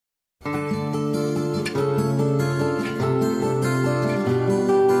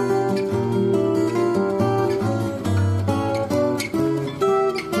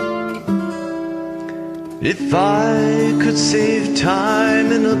If I could save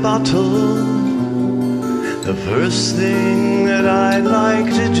time in a bottle, the first thing that I'd like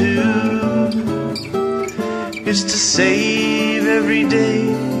to do is to save every day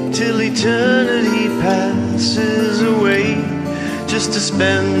till eternity passes away, just to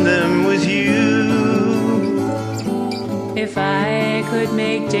spend them with you. If I could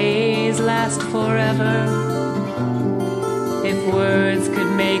make days last forever, if words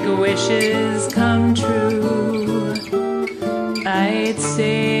could make wishes come true, I'd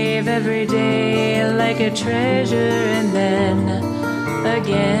save every day like a treasure, and then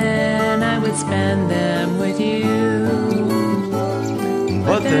again I would spend them with you.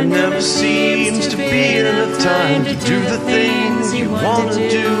 But there never seems to be enough time to do the things you want to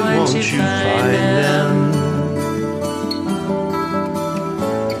do once you find them.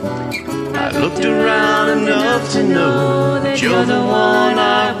 I looked around enough to know that you're the one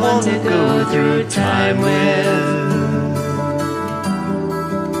I want to go through time with.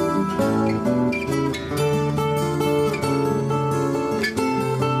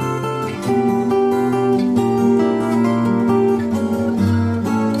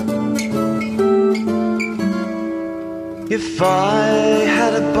 If I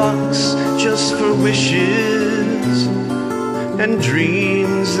had a box just for wishes and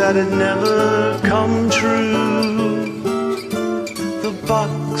dreams that had never come true, the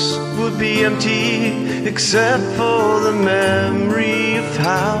box would be empty except for the memory of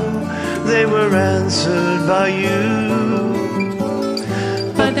how they were answered by you.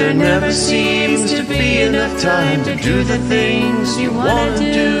 But there never seems to be enough time to do the things you want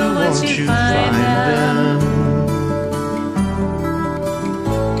to do once you find them.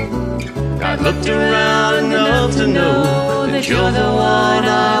 I looked around enough to know that you're the one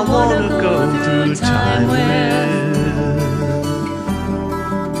I want to go through